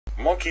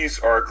Monkeys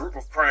are a group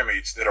of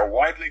primates that are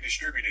widely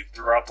distributed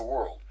throughout the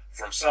world,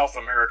 from South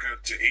America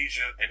to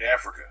Asia and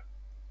Africa.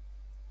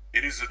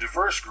 It is a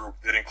diverse group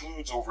that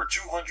includes over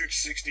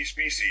 260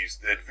 species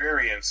that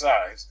vary in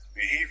size,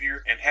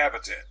 behavior, and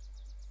habitat.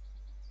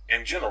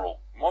 In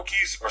general,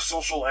 monkeys are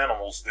social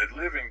animals that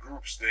live in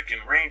groups that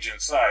can range in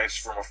size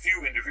from a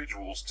few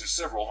individuals to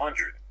several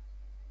hundred.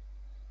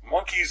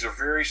 Monkeys are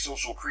very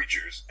social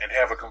creatures and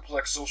have a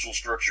complex social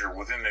structure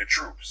within their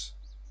troops.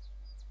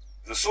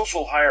 The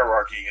social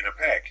hierarchy in a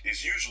pack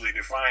is usually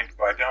defined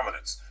by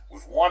dominance,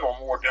 with one or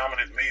more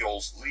dominant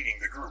males leading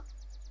the group.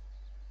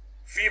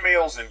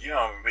 Females and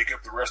young make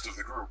up the rest of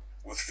the group,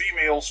 with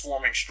females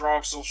forming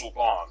strong social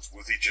bonds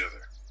with each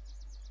other.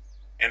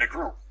 In a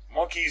group,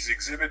 monkeys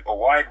exhibit a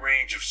wide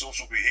range of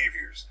social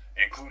behaviors,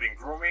 including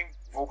grooming,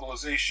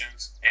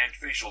 vocalizations, and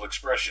facial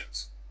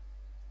expressions.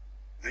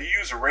 They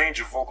use a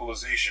range of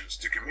vocalizations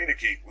to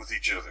communicate with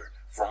each other,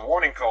 from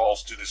warning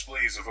calls to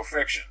displays of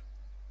affection.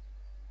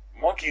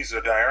 Monkeys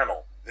are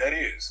diurnal, that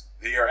is,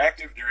 they are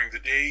active during the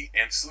day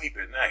and sleep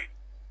at night.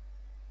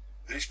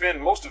 They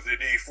spend most of their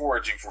day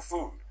foraging for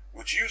food,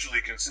 which usually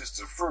consists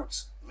of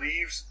fruits,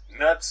 leaves,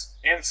 nuts,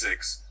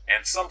 insects,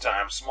 and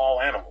sometimes small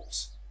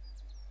animals.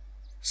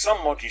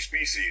 Some monkey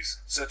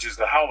species, such as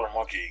the howler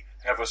monkey,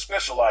 have a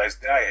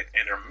specialized diet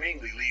and are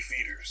mainly leaf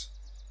eaters.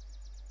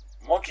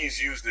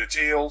 Monkeys use their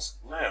tails,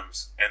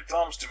 limbs, and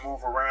thumbs to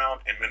move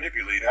around and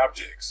manipulate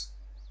objects.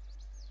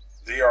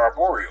 They are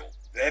arboreal,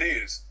 that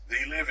is,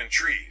 they live in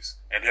trees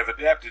and have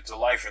adapted to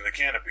life in the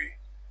canopy.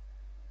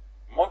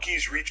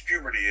 Monkeys reach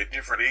puberty at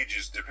different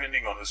ages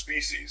depending on the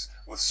species,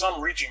 with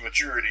some reaching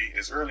maturity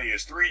as early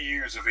as 3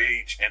 years of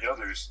age and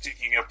others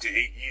taking up to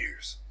 8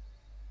 years.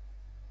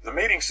 The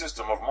mating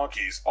system of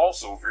monkeys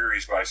also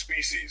varies by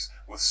species,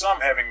 with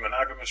some having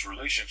monogamous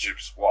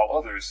relationships while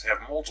others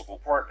have multiple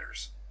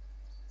partners.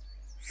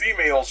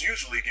 Females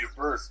usually give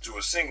birth to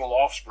a single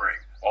offspring,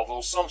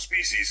 although some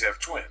species have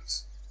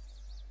twins.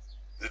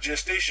 The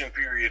gestation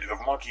period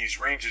of monkeys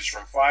ranges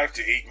from 5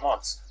 to 8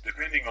 months,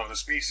 depending on the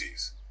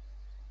species.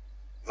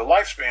 The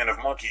lifespan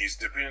of monkeys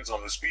depends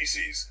on the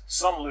species.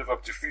 Some live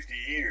up to 50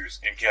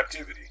 years in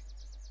captivity.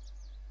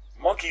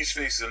 Monkeys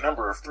face a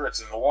number of threats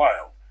in the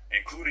wild,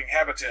 including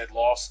habitat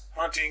loss,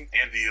 hunting,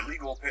 and the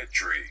illegal pet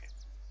trade.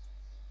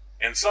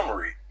 In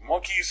summary,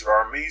 monkeys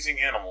are amazing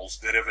animals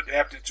that have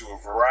adapted to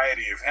a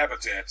variety of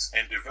habitats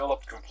and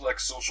developed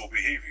complex social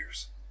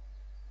behaviors.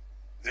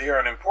 They are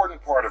an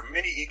important part of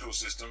many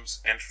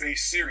ecosystems and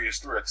face serious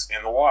threats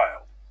in the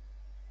wild.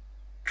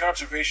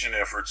 Conservation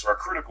efforts are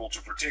critical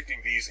to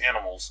protecting these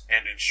animals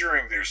and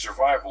ensuring their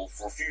survival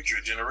for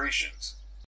future generations.